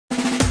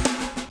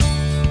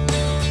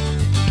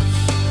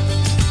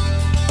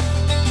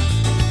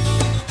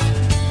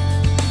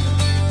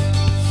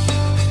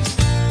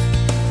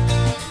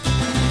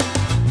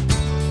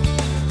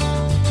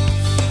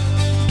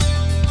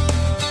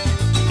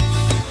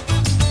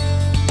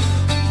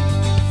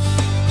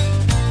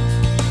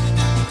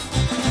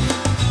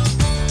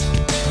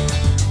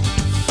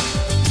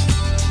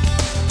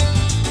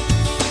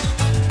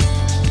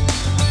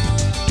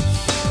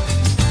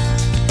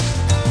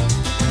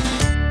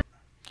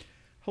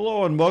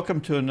Hello and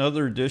welcome to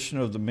another edition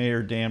of the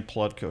Mayor Dan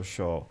Plutko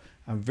Show.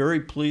 I'm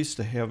very pleased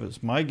to have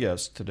as my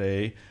guest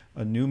today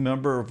a new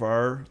member of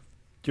our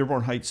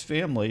Dearborn Heights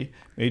family,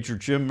 Major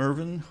Jim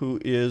Irvin, who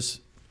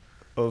is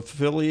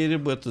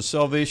affiliated with the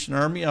Salvation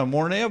Army on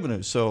Warren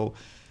Avenue. So,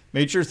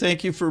 Major,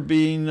 thank you for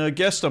being a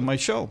guest on my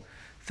show.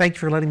 Thank you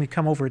for letting me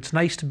come over. It's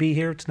nice to be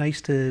here. It's nice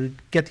to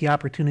get the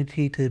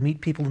opportunity to meet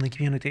people in the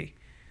community.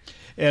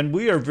 And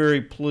we are very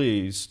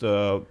pleased.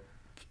 So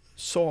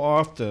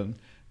often,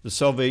 the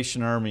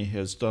Salvation Army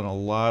has done a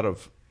lot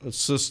of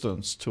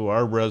assistance to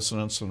our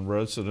residents in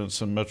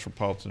the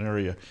metropolitan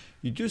area.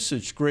 You do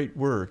such great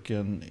work,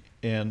 and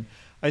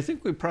I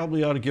think we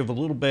probably ought to give a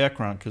little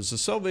background, because the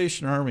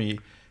Salvation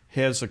Army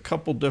has a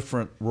couple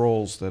different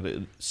roles that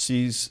it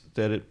sees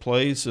that it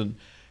plays. And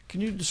can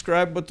you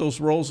describe what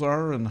those roles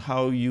are and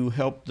how you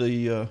help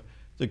the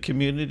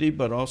community,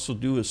 but also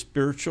do a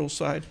spiritual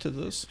side to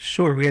this?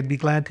 Sure, we'd be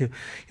glad to. You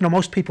know,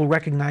 most people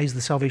recognize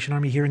the Salvation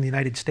Army here in the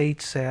United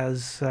States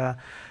as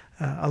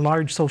a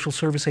large social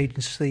service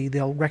agency.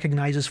 They'll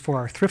recognize us for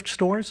our thrift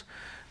stores.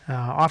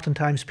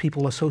 Oftentimes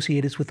people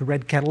associate us with the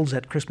red kettles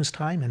at Christmas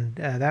time, and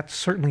that's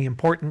certainly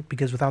important,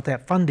 because without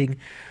that funding,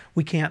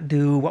 we can't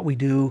do what we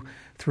do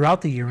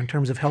throughout the year in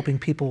terms of helping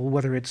people,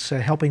 whether it's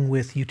helping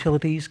with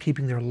utilities,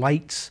 keeping their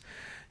lights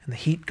and the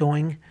heat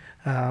going,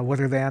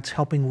 whether that's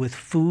helping with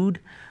food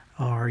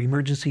or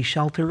emergency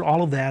shelter.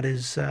 All of that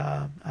is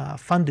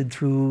funded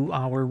through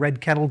our red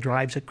kettle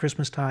drives at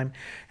Christmas time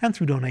and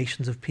through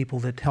donations of people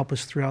that help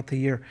us throughout the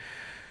year.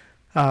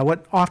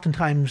 What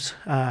oftentimes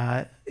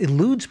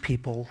eludes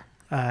people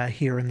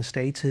here in the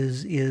States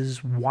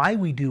is why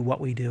we do what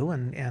we do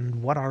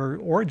and what our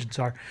origins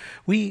are.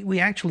 We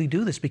actually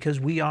do this because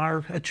we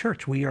are a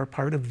church. We are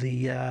part of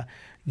the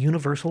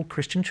Universal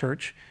Christian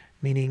Church,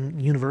 meaning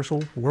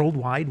universal,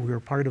 worldwide. We are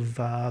part of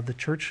the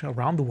church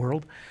around the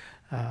world.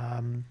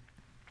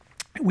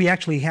 We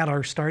actually had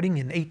our starting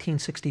in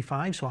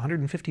 1865, so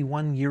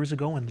 151 years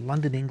ago in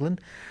London, England.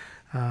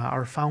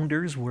 Our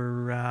founders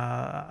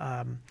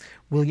were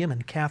William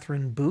and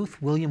Catherine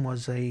Booth. William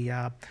was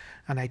an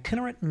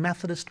itinerant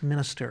Methodist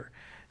minister.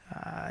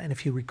 And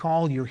if you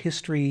recall your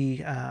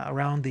history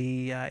around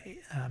the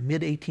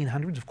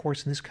mid-1800s, of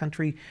course, in this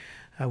country,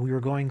 we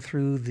were going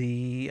through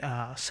the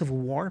Civil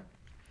War.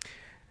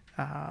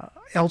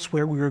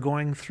 Elsewhere, we were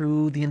going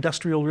through the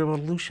Industrial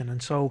Revolution,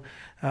 and so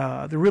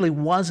there really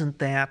wasn't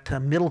that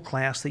middle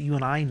class that you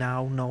and I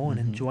now know and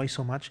enjoy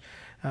so much.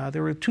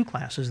 There were two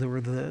classes. There were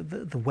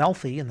the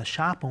wealthy and the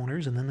shop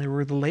owners, and then there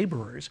were the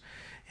laborers.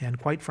 And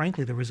quite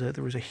frankly, there was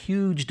a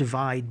huge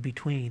divide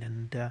between.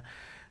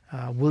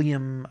 And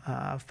William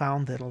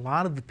found that a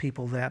lot of the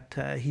people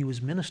that he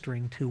was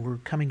ministering to were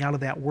coming out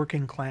of that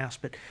working class,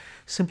 but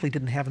simply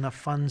didn't have enough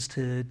funds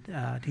to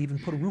even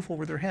put a roof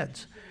over their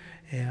heads.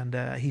 And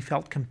he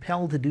felt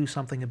compelled to do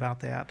something about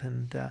that.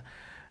 And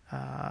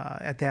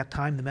at that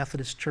time, the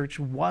Methodist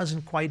Church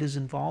wasn't quite as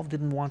involved,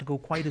 didn't want to go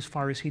quite as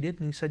far as he did.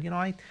 And he said, you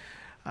know,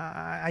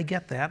 I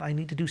get that. I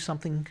need to do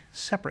something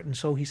separate. And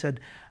so he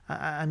said,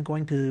 I'm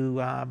going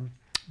to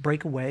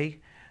break away,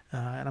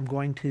 and I'm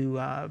going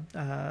to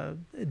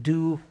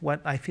do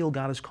what I feel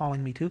God is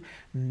calling me to.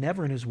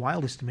 Never in his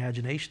wildest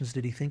imaginations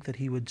did he think that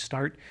he would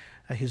start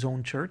his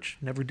own church.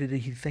 Never did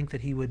he think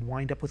that he would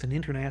wind up with an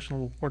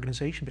international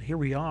organization. But here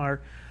we are,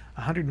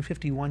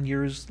 151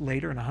 years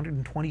later, in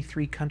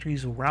 123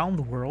 countries around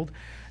the world,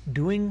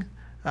 doing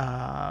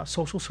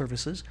social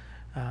services.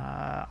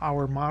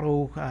 Our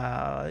motto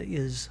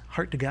is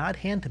heart to God,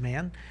 hand to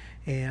man,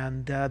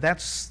 and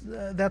that's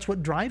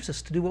what drives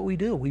us to do what we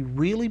do. We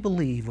really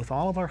believe with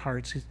all of our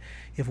hearts,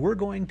 if we're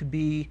going to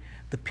be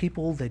the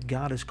people that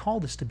God has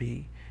called us to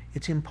be,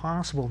 it's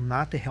impossible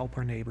not to help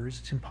our neighbors.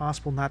 It's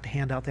impossible not to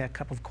hand out that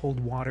cup of cold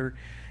water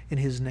in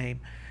His name.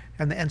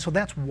 And so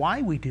that's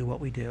why we do what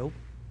we do.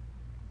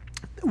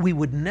 We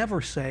would never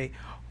say,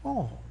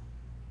 oh,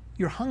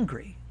 you're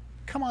hungry,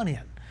 come on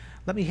in.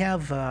 Let me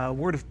have a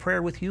word of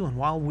prayer with you, and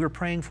while we're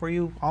praying for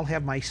you, I'll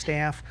have my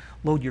staff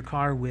load your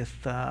car with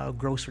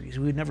groceries.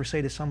 We would never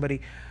say to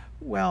somebody,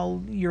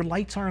 well, your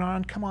lights aren't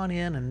on, come on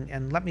in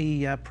and let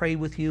me pray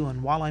with you,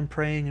 and while I'm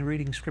praying and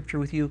reading scripture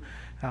with you,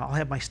 I'll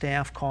have my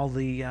staff call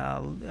the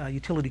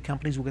utility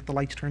companies, we'll get the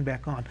lights turned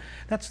back on.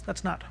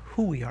 That's not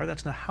who we are,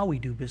 that's not how we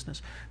do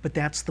business, but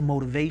that's the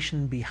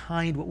motivation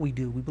behind what we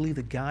do. We believe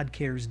that God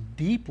cares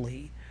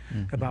deeply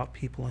about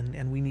people,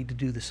 and we need to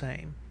do the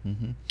same.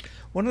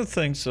 One of the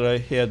things that I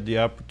had the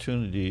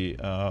opportunity,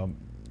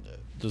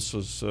 this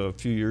was a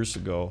few years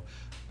ago,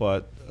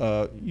 but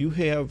you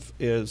have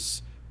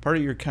as part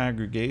of your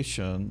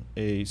congregation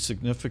a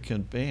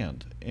significant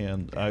band,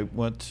 and I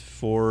went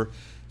for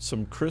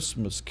some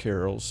Christmas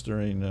carols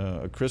during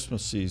a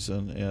Christmas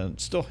season and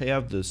still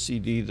have the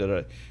CD that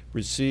I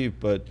received,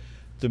 but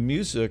the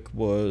music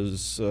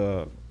was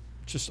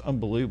just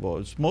unbelievable.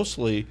 It's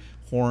mostly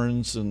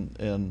horns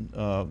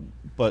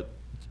but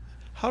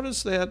how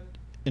does that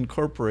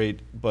incorporate,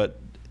 but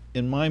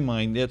in my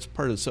mind that's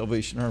part of the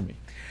Salvation Army?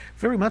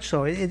 Very much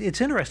so. It's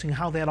interesting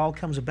how that all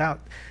comes about.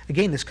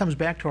 Again, this comes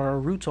back to our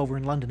roots over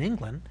in London,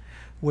 England,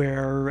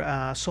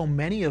 where so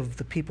many of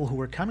the people who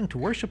were coming to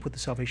worship with the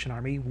Salvation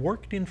Army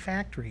worked in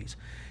factories.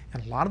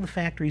 And a lot of the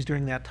factories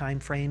during that time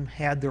frame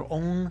had their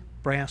own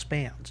brass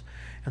bands.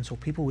 And so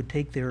people would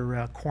take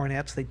their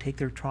cornets, they'd take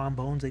their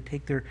trombones, they'd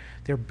take their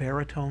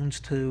baritones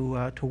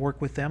to work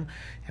with them.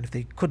 And if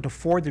they couldn't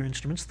afford their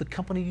instruments, the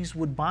companies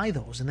would buy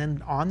those. And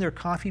then on their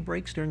coffee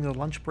breaks, during their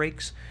lunch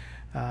breaks,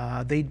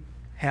 they'd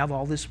have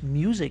all this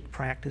music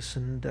practice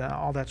and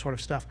all that sort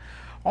of stuff.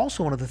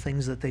 Also, one of the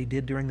things that they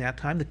did during that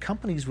time, the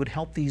companies would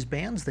help these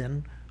bands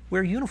then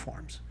wear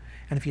uniforms.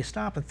 And if you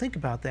stop and think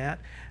about that,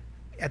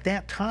 at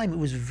that time, it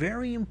was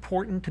very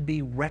important to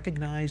be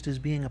recognized as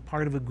being a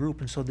part of a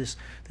group. And so this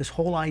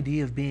whole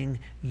idea of being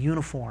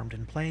uniformed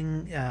and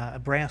playing a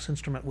brass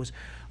instrument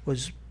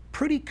was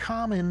pretty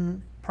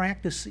common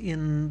practice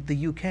in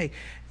the UK.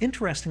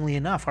 Interestingly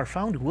enough, our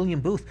founder, William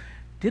Booth,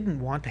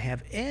 didn't want to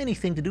have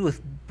anything to do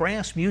with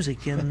brass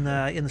music in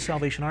the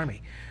Salvation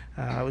Army.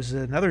 It was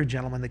another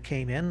gentleman that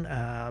came in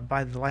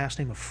by the last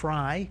name of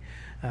Fry,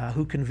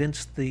 who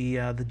convinced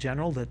the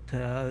general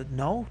that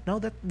no,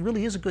 that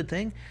really is a good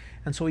thing.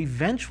 And so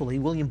eventually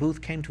William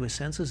Booth came to his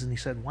senses and he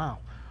said, wow,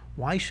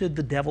 why should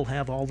the devil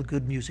have all the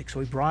good music?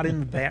 So he brought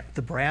in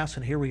the brass,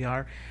 and here we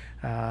are.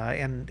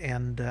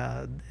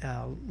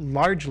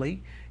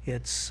 Largely,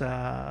 it's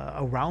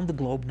around the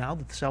globe now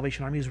that the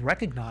Salvation Army is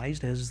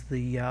recognized as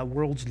the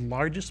world's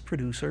largest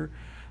producer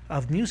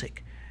of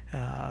music.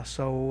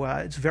 So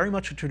it's very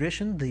much a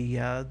tradition.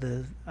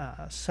 The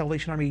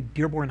Salvation Army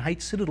Dearborn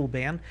Heights Citadel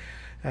Band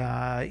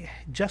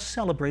just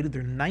celebrated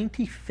their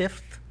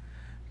 95th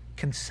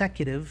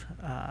consecutive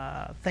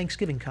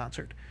Thanksgiving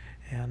concert.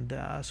 And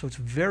so it's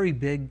very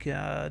big,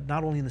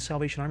 not only in the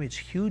Salvation Army, it's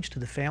huge to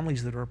the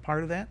families that are a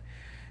part of that.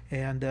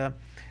 And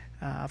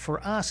for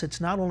us,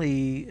 it's not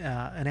only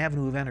an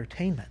avenue of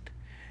entertainment,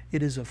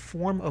 it is a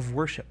form of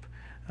worship.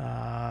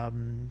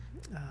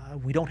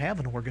 We don't have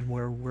an organ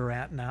where we're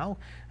at now.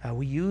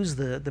 We use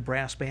the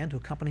brass band to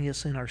accompany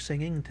us in our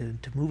singing, to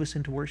move us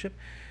into worship.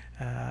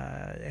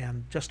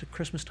 And just at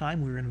Christmas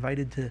time, we were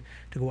invited to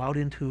go out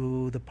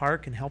into the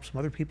park and help some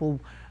other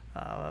people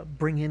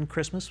bring in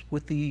Christmas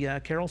with the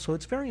carol. So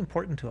it's very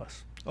important to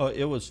us. Oh,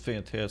 it was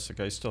fantastic.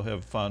 I still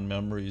have fond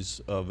memories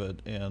of it,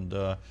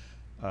 and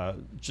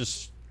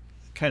just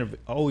kind of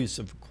always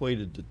have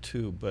equated the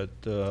two. But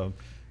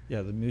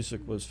yeah, the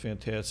music was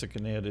fantastic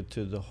and added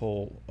to the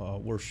whole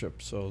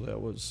worship. So that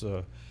was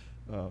a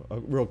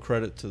real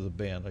credit to the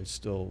band. I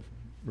still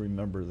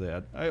remember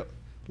that. I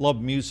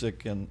love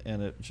music, and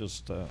it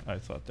just I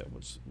thought that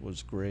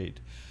was great.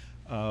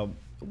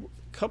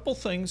 Couple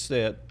things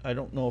that I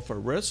don't know if our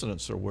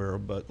residents are aware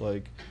of, but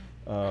like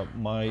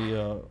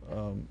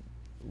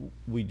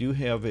we do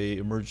have a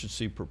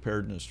emergency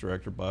preparedness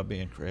director, Bob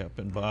Ancrap,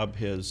 and Bob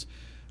has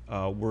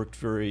worked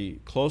very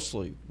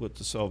closely with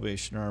the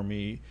Salvation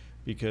Army,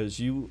 because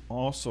you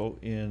also,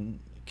 in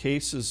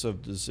cases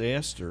of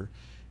disaster,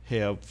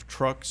 have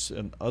trucks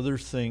and other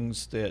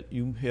things that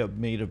you have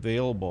made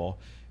available,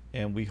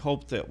 and we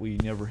hope that we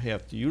never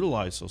have to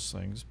utilize those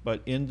things,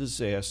 but in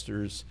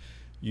disasters,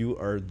 you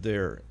are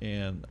there.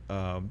 And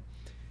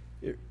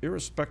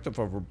irrespective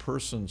of a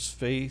person's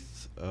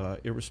faith,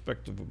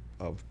 irrespective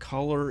of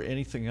color,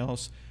 anything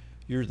else,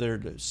 you're there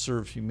to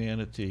serve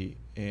humanity,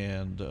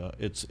 and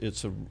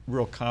it's a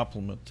real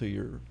compliment to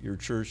your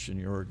church and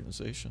your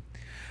organization.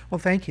 Well,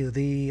 thank you.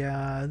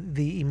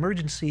 The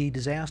Emergency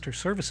Disaster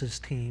Services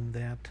team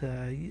that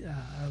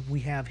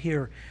we have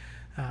here,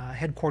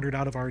 headquartered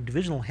out of our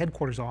divisional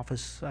headquarters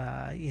office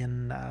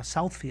in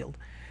Southfield,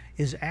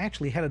 is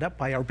actually headed up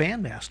by our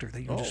bandmaster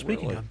that you were just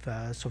speaking really?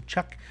 of. So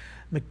Chuck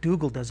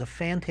McDougall does a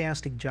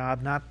fantastic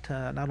job, not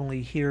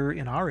only here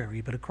in our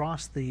area, but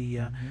across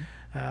the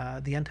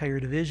entire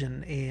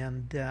division.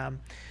 And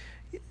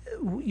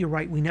you're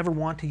right, we never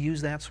want to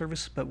use that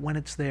service, but when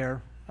it's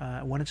there,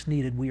 when it's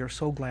needed, we are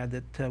so glad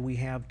that we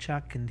have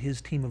Chuck and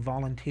his team of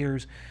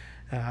volunteers,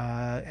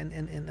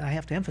 and I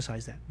have to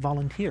emphasize that,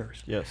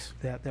 volunteers, Yes.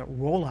 that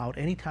roll out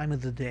any time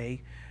of the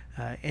day,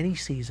 any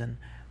season,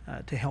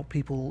 to help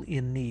people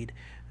in need.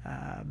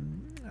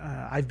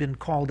 I've been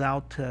called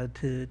out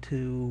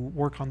to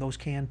work on those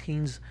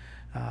canteens,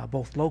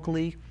 both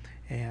locally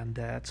and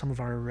at some of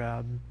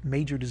our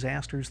major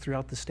disasters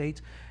throughout the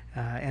states.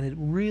 And it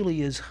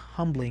really is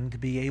humbling to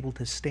be able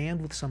to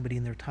stand with somebody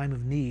in their time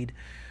of need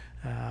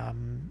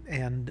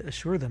and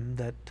assure them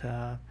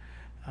that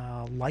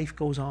life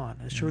goes on,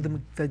 assure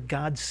them that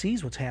God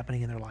sees what's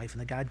happening in their life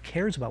and that God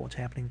cares about what's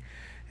happening,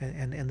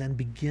 and then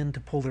begin to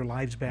pull their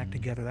lives back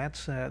together.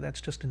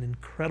 That's just an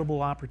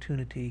incredible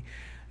opportunity,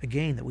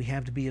 again, that we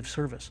have to be of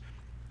service.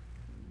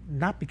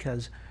 Not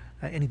because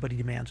anybody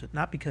demands it,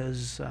 not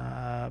because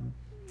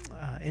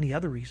any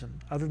other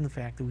reason, other than the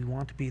fact that we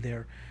want to be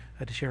there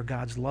to share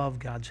God's love,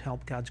 God's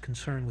help, God's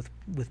concern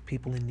with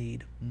people in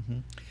need.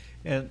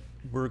 And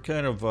we're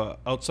kind of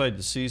outside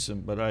the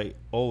season, but I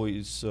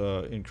always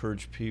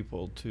encourage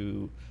people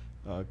to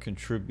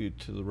contribute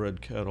to the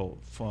Red Kettle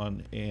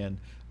Fund. And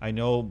I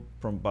know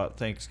from about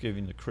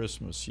Thanksgiving to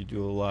Christmas, you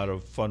do a lot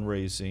of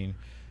fundraising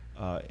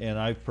And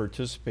I've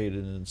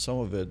participated in some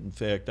of it. In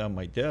fact, on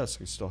my desk,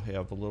 I still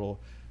have a little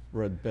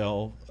red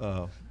bell,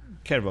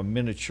 kind of a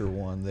miniature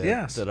one that,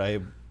 Yes. that I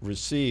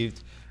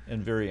received,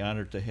 and very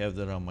honored to have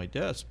that on my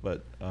desk.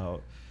 But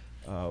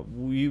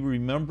we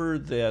remember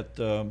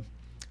that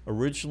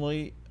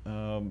originally,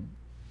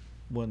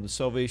 when the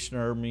Salvation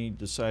Army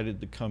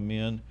decided to come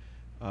in,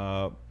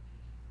 a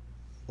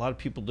lot of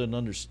people didn't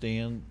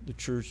understand the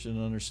church,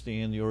 didn't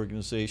understand the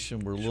organization.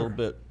 Were a little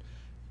bit,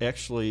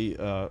 actually,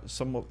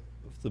 some of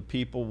the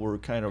people were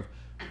kind of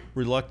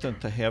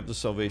reluctant to have the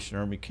Salvation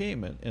Army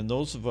came in. And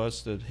those of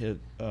us that had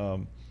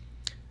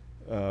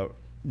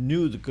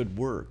knew the good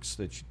works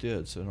that you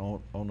did said,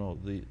 oh no,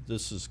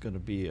 this is going to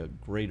be a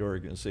great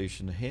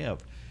organization to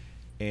have.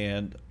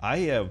 And I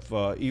have,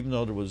 even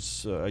though there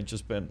was, I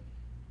just been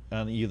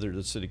on either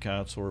the city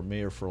council or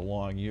mayor for a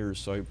long year,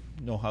 so I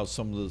know how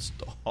some of this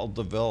all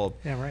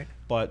developed. Yeah, right.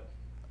 But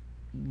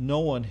no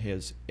one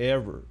has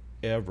ever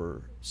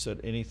said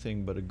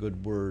anything but a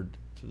good word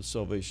to the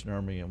Salvation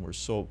Army, and we're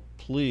so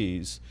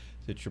pleased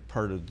that you're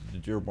part of the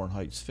Dearborn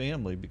Heights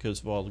family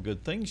because of all the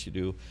good things you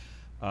do.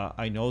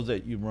 I know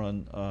that you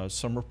run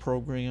summer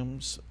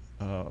programs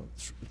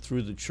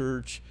through the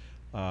church,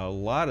 a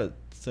lot of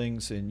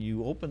things, and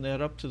you open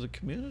that up to the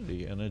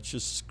community, and it's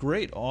just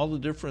great, all the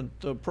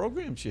different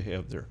programs you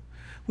have there.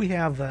 We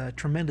have a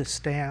tremendous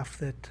staff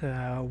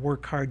that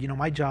work hard. You know,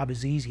 my job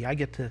is easy. I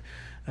get to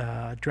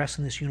dress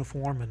in this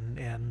uniform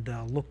and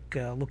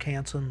look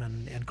handsome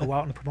and go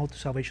out and promote the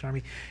Salvation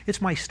Army.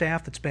 It's my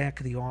staff that's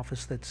back at the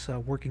office that's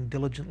working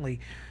diligently,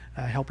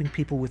 helping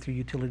people with their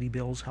utility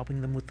bills,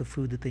 helping them with the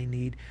food that they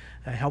need,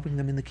 helping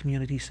them in the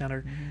community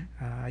center.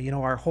 Mm-hmm. You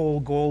know, our whole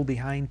goal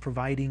behind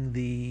providing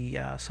the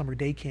summer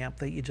day camp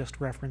that you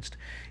just referenced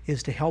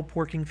is to help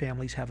working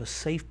families have a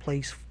safe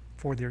place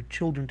for their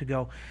children to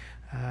go.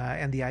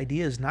 And the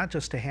idea is not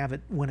just to have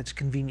it when it's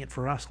convenient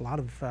for us. A lot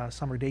of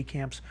summer day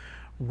camps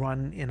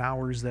run in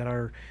hours that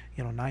are,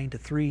 you know, 9 to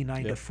 3,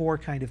 9 to 4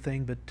 kind of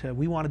thing, but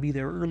we want to be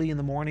there early in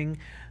the morning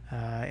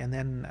and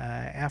then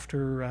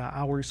after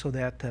hours so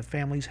that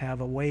families have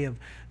a way of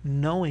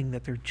knowing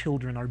that their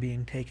children are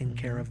being taken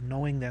care of,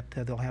 knowing that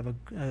they'll have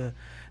a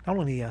not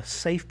only a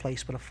safe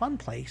place but a fun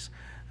place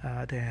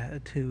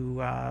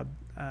to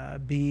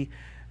be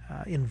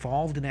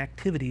involved in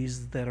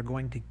activities that are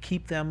going to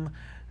keep them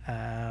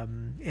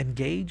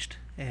engaged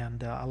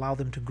and allow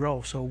them to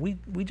grow. So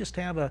we just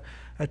have a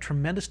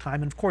tremendous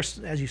time. And of course,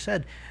 as you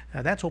said,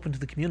 that's open to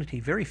the community.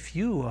 Very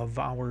few of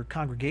our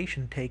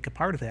congregation take a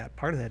part of that.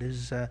 Part of that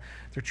is their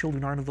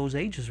children aren't of those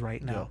ages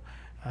right now.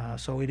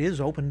 So it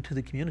is open to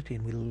the community,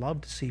 and we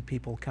love to see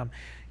people come.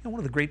 You know, one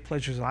of the great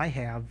pleasures I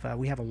have,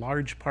 we have a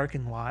large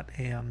parking lot,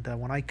 and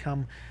when I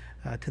come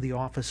to the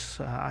office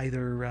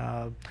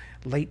either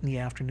late in the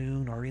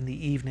afternoon or in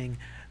the evening,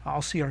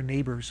 I'll see our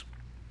neighbors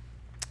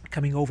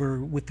coming over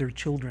with their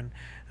children,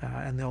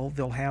 and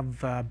they'll have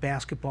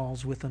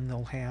basketballs with them.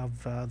 They'll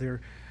have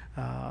their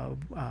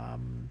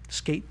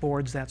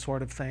skateboards, that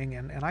sort of thing.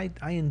 And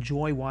I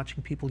enjoy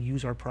watching people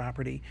use our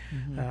property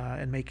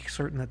and make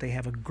certain that they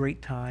have a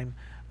great time,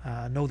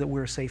 know that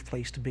we're a safe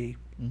place to be.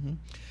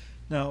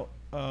 Now,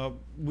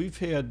 we've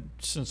had,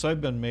 since I've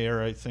been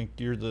mayor, I think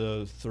you're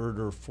the third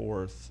or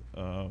fourth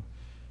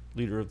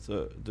leader of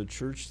the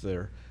church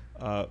there.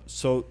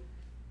 So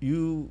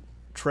you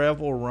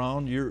travel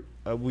around.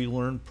 We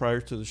learned prior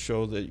to the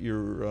show that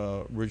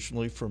you're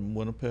originally from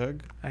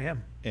Winnipeg. I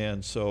am.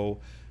 And so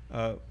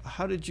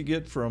how did you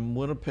get from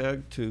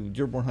Winnipeg to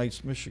Dearborn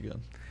Heights,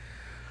 Michigan?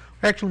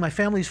 Actually, my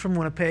family's from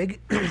Winnipeg,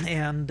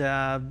 and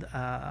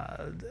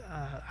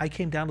I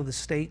came down to the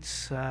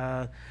States,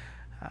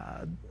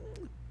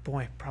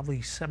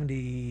 probably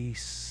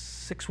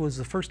 76 was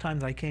the first time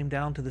that I came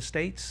down to the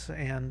States,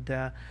 and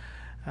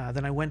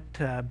then I went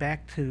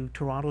back to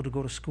Toronto to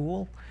go to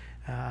school.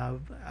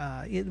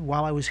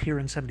 While I was here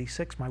in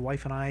 76, my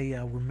wife and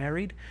I were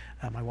married.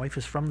 My wife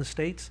is from the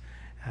States.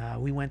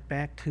 We went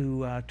back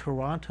to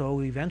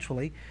Toronto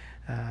eventually.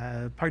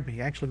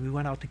 Actually we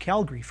went out to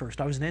Calgary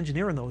first. I was an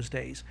engineer in those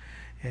days.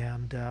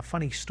 And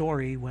funny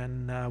story,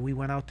 when we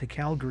went out to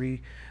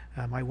Calgary,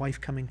 my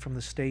wife, coming from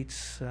the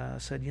States,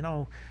 said, you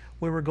know,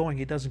 where we're going,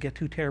 it doesn't get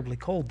too terribly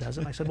cold, does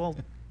it? And I said, well,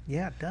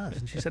 yeah, it does.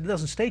 And she said, it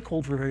doesn't stay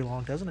cold for very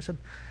long, does it? And I said,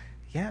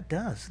 yeah, it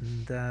does.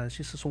 And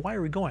she said, so why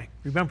are we going?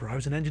 Remember, I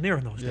was an engineer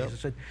in those days. I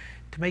said,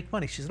 to make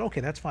money. She said,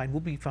 okay, that's fine.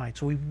 We'll be fine.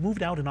 So we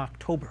moved out in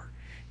October.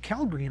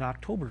 Calgary in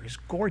October is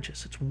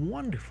gorgeous. It's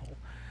wonderful.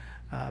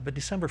 But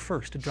December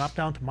 1st, it dropped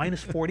down to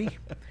minus 40.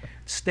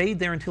 Stayed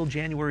there until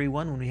January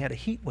 1 when we had a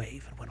heat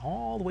wave and went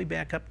all the way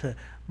back up to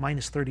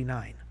minus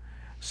 39.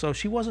 So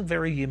she wasn't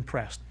very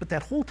impressed. But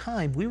that whole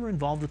time, we were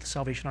involved with the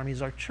Salvation Army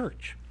as our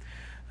church.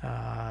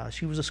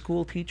 She was a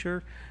school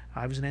teacher.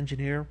 I was an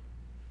engineer.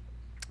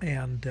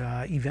 And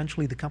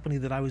eventually the company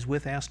that I was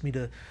with asked me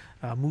to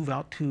move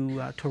out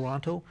to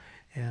Toronto,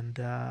 and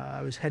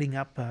I was heading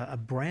up a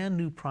brand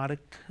new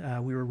product.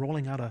 We were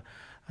rolling out a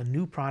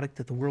new product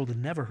that the world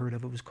had never heard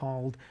of. It was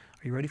called,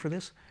 are you ready for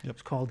this? Yep.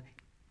 It's called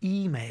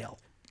email.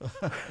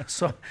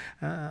 So,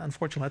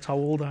 unfortunately, that's how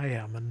old I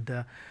am.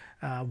 And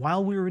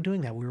while we were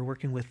doing that, we were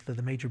working with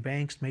the major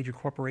banks, major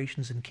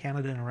corporations in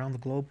Canada and around the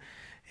globe.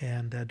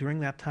 And during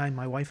that time,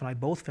 my wife and I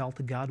both felt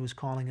that God was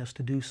calling us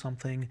to do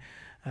something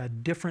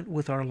different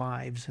with our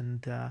lives.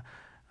 And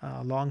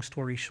long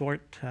story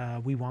short,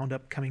 we wound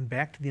up coming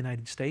back to the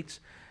United States.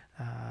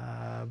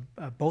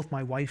 Both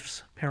my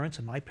wife's parents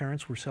and my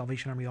parents were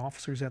Salvation Army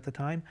officers at the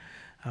time.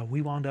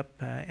 We wound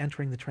up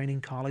entering the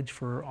training college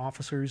for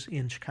officers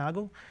in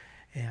Chicago.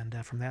 And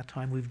from that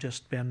time, we've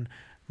just been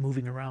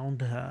moving around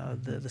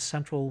the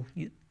central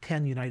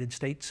 10 United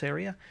States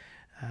area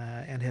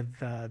and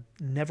have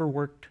never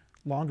worked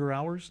longer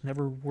hours,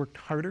 never worked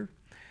harder,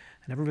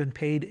 never been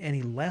paid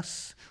any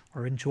less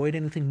or enjoyed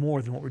anything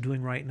more than what we're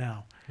doing right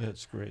now.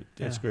 That's great.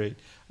 That's great.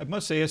 I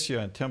must ask you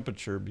on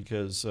temperature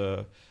because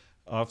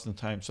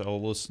oftentimes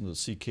I'll listen to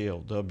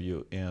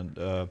CKLW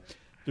and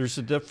there's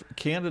a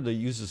Canada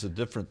uses a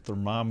different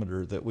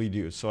thermometer that we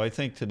do. So I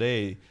think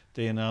today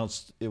they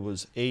announced it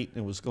was 8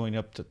 and it was going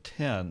up to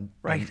 10.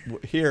 Right.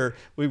 And here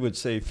we would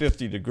say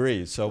 50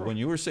 degrees. So when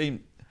you were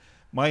saying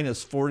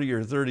minus 40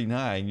 or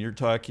 39, you're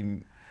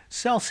talking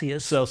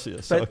Celsius.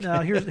 Celsius. But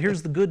okay.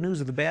 here's the good news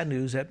or the bad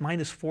news. At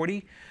minus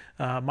 40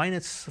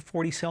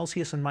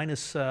 Celsius and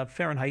minus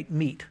Fahrenheit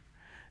meet.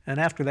 And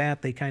after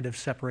that, they kind of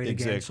separate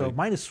again. So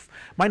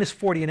minus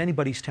 40 in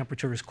anybody's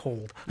temperature is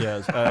cold.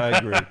 Yes, I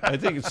agree. I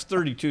think it's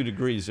 32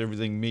 degrees.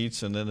 Everything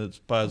meets, and then it's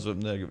positive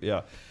and negative.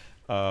 Yeah,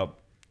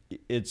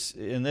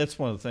 and that's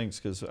one of the things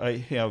because I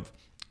have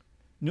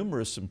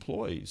numerous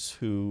employees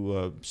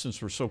who,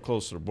 since we're so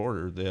close to the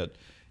border, that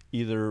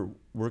either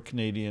were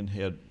Canadian,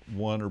 had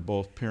one or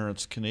both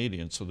parents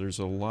Canadian. So there's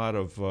a lot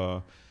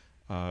of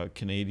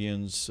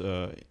Canadians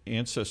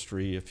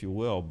ancestry, if you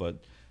will, but.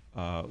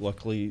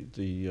 Luckily,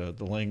 the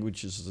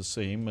language is the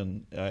same,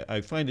 and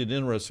I find it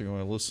interesting when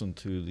I listen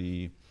to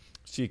the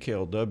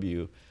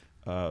CKLW.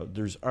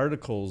 There's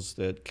articles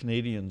that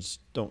Canadians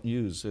don't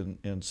use,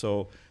 and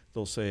so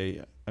they'll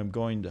say, "I'm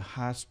going to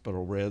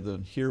hospital," rather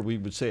than here we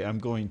would say, "I'm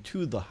going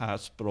to the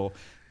hospital."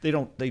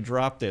 They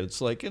drop that. It's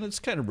like, and it's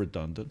kind of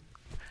redundant.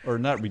 Or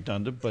not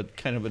redundant, but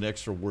kind of an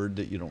extra word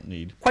that you don't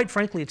need. Quite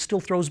frankly, it still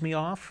throws me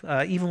off.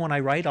 Even when I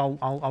write,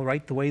 I'll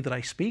write the way that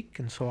I speak,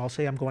 and so I'll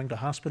say I'm going to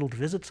hospital to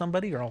visit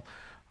somebody, or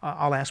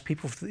I'll ask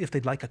people if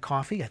they'd like a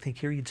coffee. I think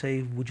here you'd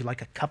say, "Would you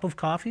like a cup of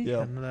coffee?"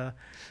 Yeah. And,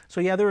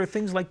 so yeah, there are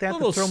things like that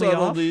Little that throw me off.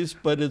 subtleties,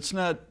 but it's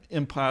not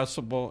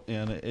impossible,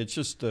 and it's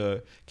just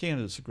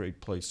Canada's a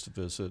great place to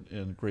visit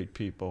and great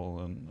people,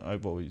 and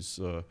I've always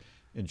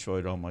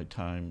enjoyed all my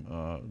time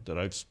that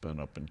I've spent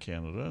up in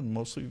Canada, and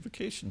mostly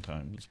vacation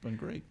time. It's been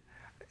great.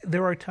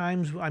 There are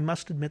times I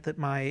must admit that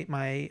my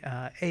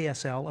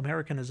ASL,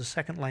 American as a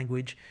Second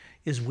Language,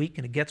 is weak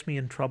and it gets me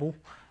in trouble.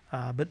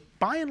 But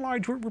by and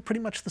large, we're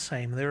pretty much the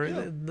same.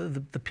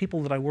 The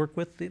people that I work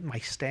with, my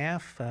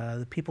staff,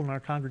 the people in our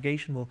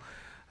congregation will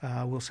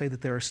say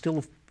that there are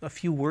still a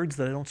few words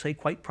that I don't say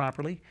quite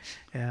properly,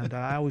 and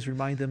I always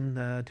remind them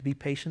to be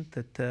patient,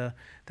 that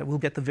we'll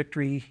get the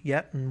victory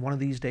yet, and one of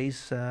these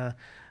days the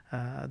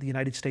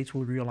United States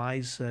will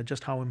realize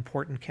just how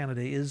important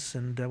Canada is,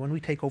 and when we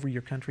take over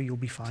your country, you'll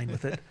be fine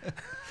with it.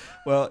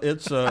 Well,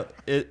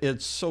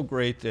 it's so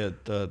great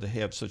that they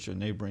have such a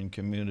neighboring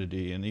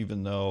community, and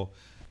even though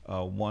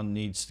one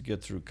needs to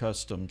get through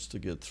customs to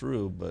get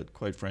through, but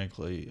quite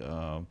frankly,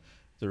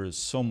 there is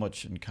so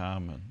much in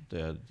common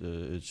that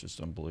it's just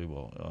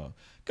unbelievable.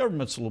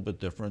 Government's a little bit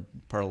different,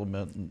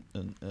 Parliament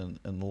and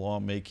the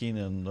lawmaking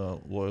and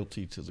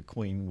loyalty to the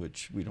Queen,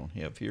 which we don't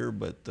have here,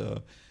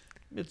 but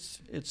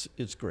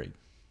it's great.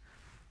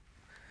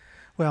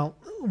 Well,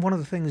 one of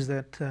the things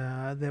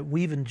that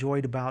we've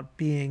enjoyed about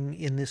being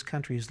in this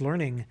country is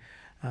learning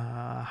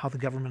how the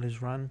government is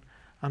run,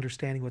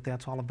 understanding what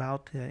that's all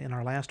about. In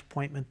our last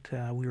appointment,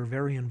 we were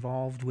very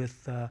involved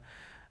with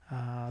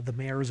the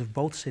mayors of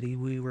both cities.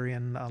 We were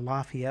in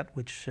Lafayette,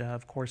 which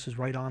of course is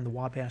right on the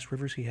Wabash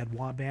River, so you had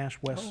Wabash,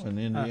 West... Oh, in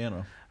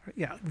Indiana.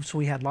 Yeah, so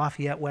we had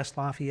Lafayette, West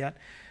Lafayette,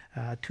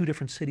 two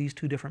different cities,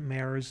 two different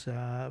mayors.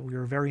 We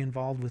were very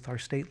involved with our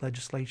state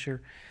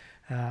legislature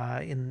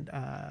in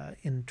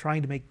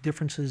trying to make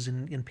differences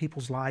in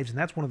people's lives, and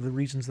that's one of the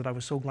reasons that I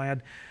was so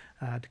glad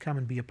to come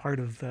and be a part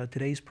of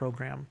today's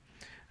program.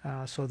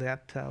 So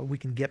that we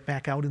can get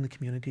back out in the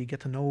community,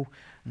 get to know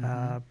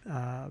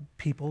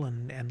people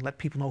and let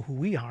people know who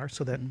we are,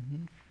 so that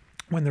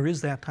when there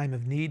is that time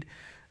of need,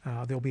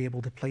 they'll be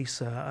able to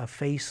place a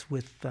face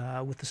with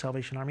the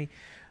Salvation Army.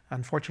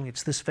 Unfortunately,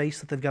 it's this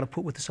face that they've got to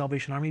put with the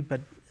Salvation Army, but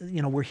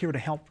you know, we're here to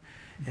help,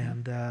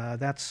 and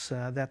that's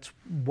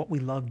what we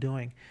love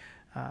doing.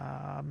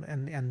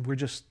 And we're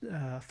just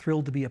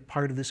thrilled to be a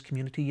part of this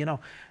community. You know,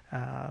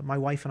 my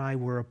wife and I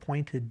were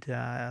appointed,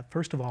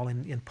 first of all,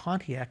 in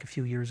Pontiac a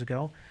few years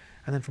ago,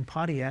 and then from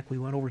Pontiac we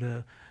went over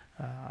to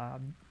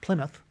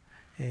Plymouth,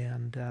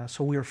 and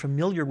so we are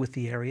familiar with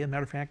the area.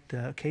 Matter of fact,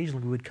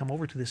 occasionally we would come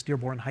over to this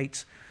Dearborn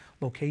Heights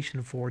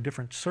location for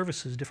different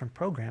services, different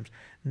programs.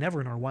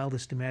 Never in our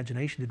wildest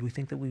imagination did we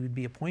think that we would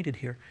be appointed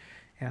here.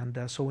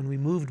 And so when we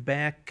moved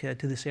back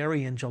to this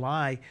area in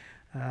July,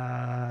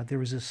 There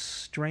was a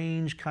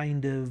strange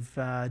kind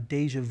of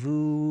deja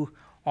vu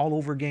all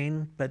over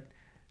again, but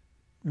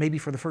maybe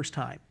for the first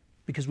time,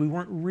 because we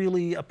weren't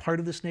really a part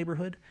of this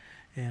neighborhood.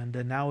 And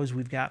now as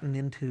we've gotten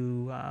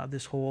into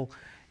this whole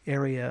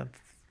area,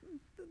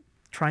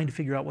 trying to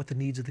figure out what the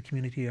needs of the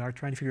community are,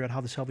 trying to figure out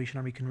how the Salvation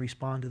Army can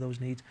respond to those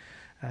needs,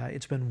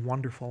 it's been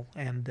wonderful.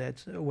 And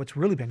what's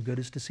really been good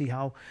is to see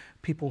how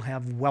people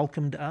have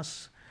welcomed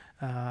us,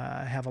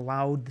 have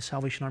allowed the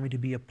Salvation Army to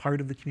be a part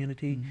of the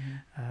community,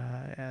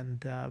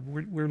 and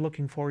we're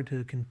looking forward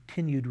to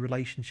continued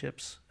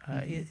relationships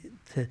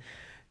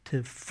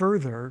to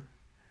further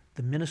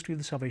the ministry of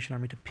the Salvation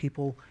Army to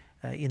people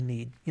in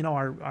need. You know,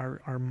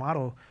 our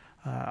motto,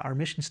 our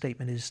mission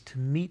statement is to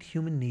meet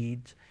human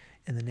needs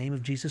in the name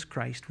of Jesus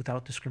Christ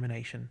without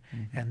discrimination,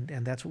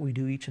 and that's what we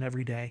do each and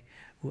every day.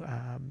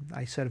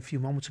 I said a few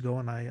moments ago,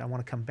 and I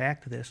want to come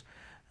back to this,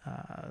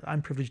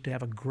 I'm privileged to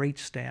have a great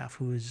staff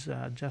who is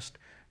just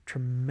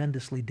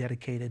tremendously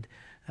dedicated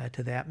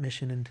to that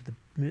mission and to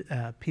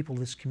the people of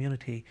this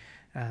community,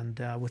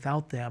 and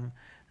without them,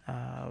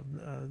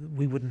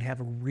 we wouldn't have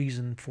a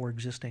reason for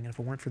existing. And if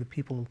it weren't for the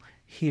people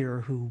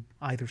here who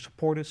either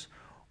support us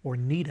or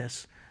need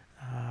us,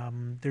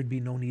 there'd be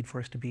no need for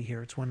us to be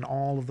here. It's when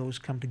all of those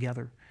come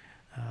together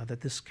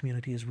that this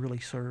community is really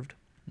served.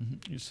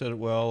 You said it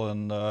well,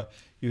 and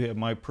you have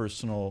my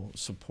personal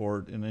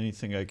support in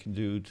anything I can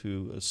do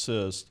to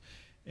assist.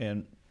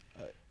 And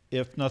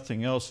if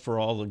nothing else, for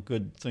all the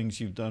good things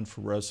you've done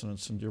for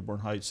residents in Dearborn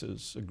Heights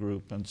as a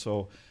group. And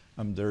so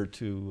I'm there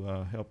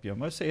to help you. I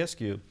must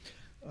ask you,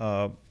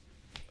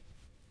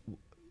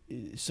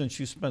 since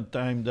you spent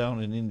time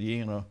down in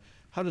Indiana,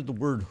 how did the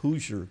word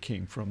Hoosier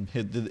came from?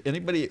 Did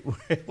anybody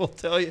will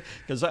tell you?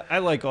 Because I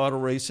like auto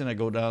racing. I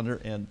go down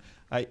there, and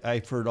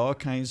I've heard all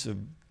kinds of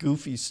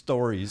goofy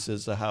stories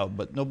as to how,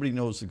 but nobody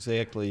knows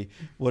exactly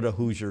what a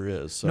Hoosier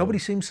is. So. Nobody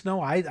seems to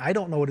know. I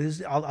don't know what it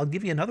is. I'll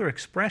give you another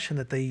expression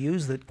that they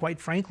use that, quite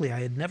frankly,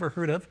 I had never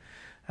heard of.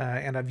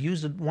 And I've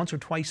used it once or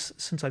twice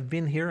since I've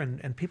been here,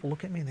 and people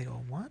look at me and they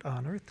go, "What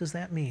on earth does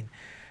that mean?"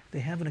 They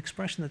have an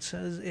expression that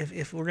says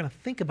if we're going to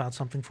think about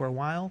something for a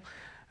while,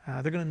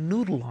 they're going to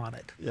noodle on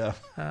it. Yeah.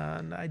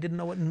 And I didn't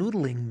know what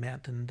noodling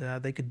meant, and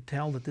they could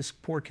tell that this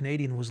poor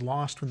Canadian was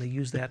lost when they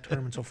used that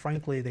term. And so,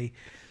 frankly,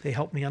 they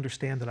helped me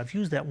understand that I've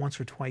used that once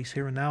or twice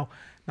here, and now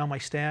my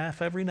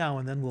staff every now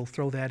and then will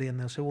throw that in.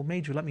 They'll say, "Well,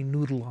 Major, let me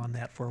noodle on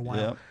that for a while."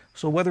 Yeah.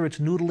 So whether it's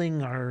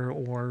noodling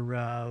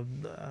or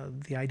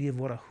the idea of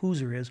what a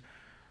Hoosier is,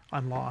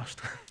 I'm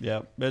lost.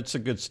 Yeah, it's a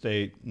good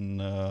state,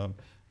 and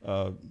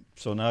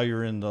so now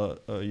you're in the.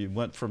 You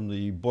went from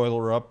the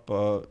boiler up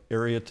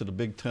area to the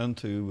Big Ten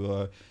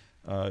to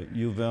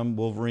U of M,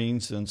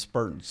 Wolverines, and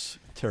Spartans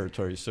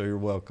territory. So you're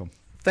welcome.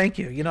 Thank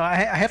you. You know, I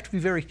have to be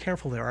very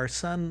careful there. Our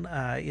son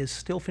is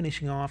still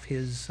finishing off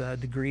his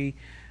degree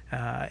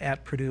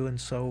at Purdue,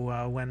 and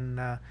so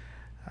when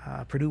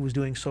Purdue was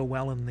doing so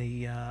well in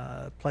the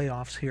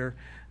playoffs here,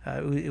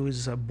 it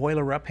was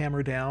boiler up,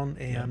 hammer down,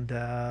 and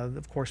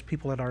of course,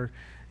 people in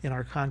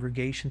our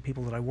congregation,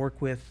 people that I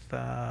work with.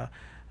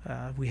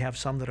 We have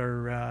some that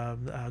are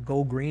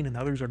go green and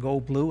others are go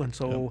blue, and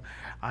so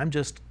I'm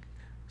just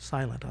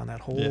silent on that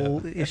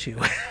whole issue.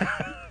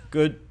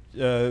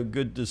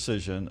 Good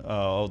decision.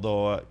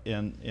 Although,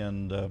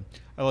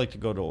 I like to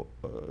go to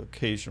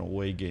occasional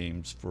away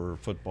games for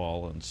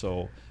football, and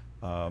so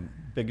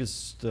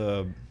biggest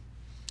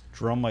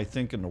drum I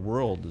think in the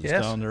world is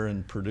down there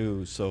in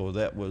Purdue. So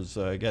that was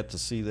I got to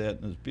see that,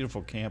 and it's a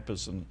beautiful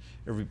campus, and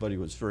everybody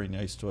was very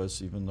nice to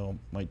us, even though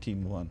my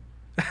team won.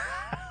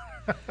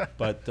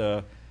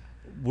 But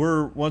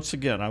we're once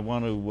again. I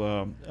want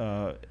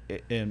to,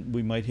 and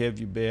we might have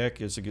you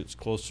back as it gets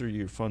closer to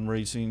your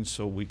fundraising,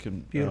 so we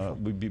can.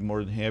 We'd be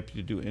more than happy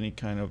to do any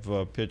kind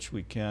of pitch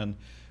we can,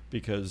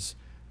 because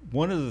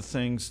one of the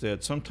things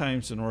that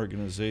sometimes in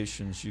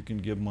organizations you can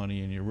give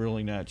money and you're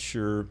really not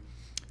sure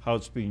how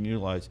it's being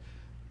utilized.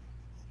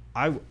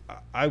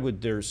 I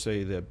would dare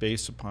say that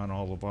based upon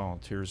all the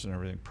volunteers and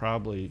everything,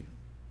 probably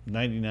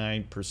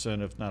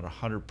 99%, if not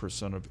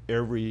 100% of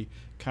every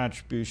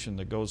contribution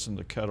that goes in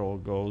the kettle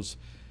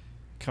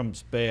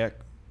comes back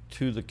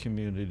to the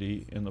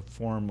community in the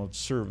form of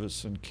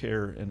service and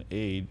care and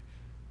aid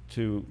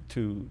to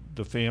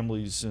the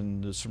families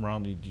in the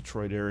surrounding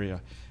Detroit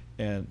area.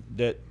 And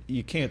that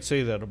you can't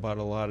say that about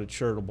a lot of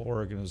charitable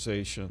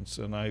organizations.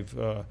 And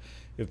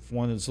if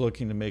one is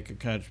looking to make a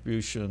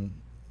contribution,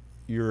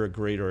 you're a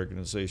great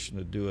organization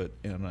to do it.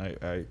 And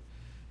I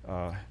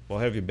will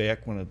have you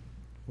back when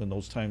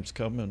those times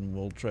come, and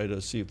we'll try to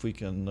see if we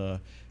can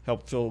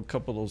help fill a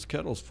couple of those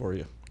kettles for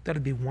you.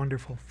 That'd be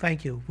wonderful.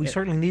 Thank you. We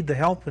certainly need the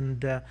help,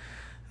 and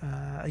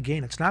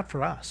again, it's not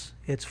for us;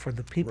 it's for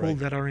the people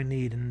that are in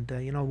need. And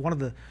you know, one of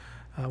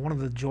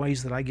the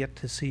joys that I get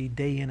to see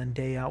day in and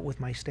day out with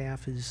my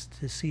staff is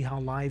to see how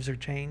lives are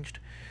changed.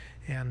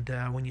 And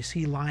when you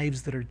see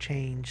lives that are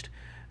changed,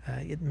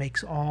 it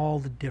makes all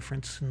the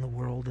difference in the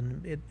world,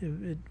 and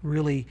it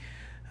really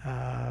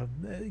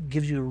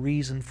gives you a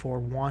reason for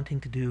wanting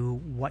to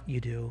do what you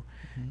do.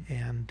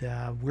 And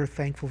we're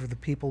thankful for the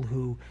people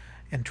who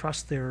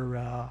entrust their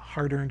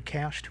hard-earned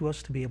cash to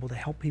us to be able to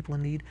help people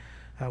in need.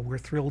 We're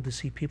thrilled to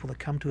see people that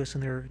come to us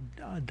in their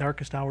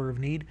darkest hour of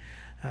need,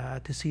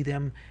 to see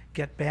them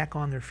get back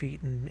on their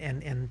feet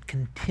and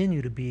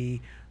continue to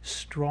be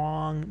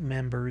strong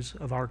members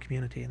of our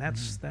community. And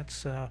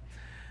that's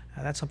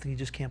something you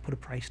just can't put a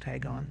price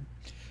tag on.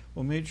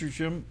 Well, Major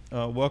Jim,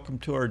 welcome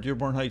to our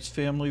Dearborn Heights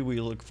family.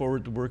 We look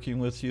forward to working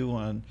with you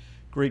on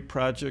great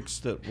projects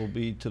that will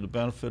be to the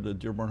benefit of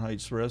Dearborn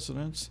Heights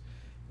residents.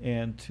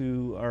 And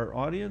to our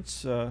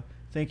audience,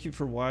 thank you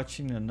for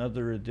watching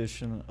another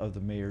edition of the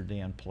Mayor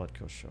Dan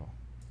Pletko Show.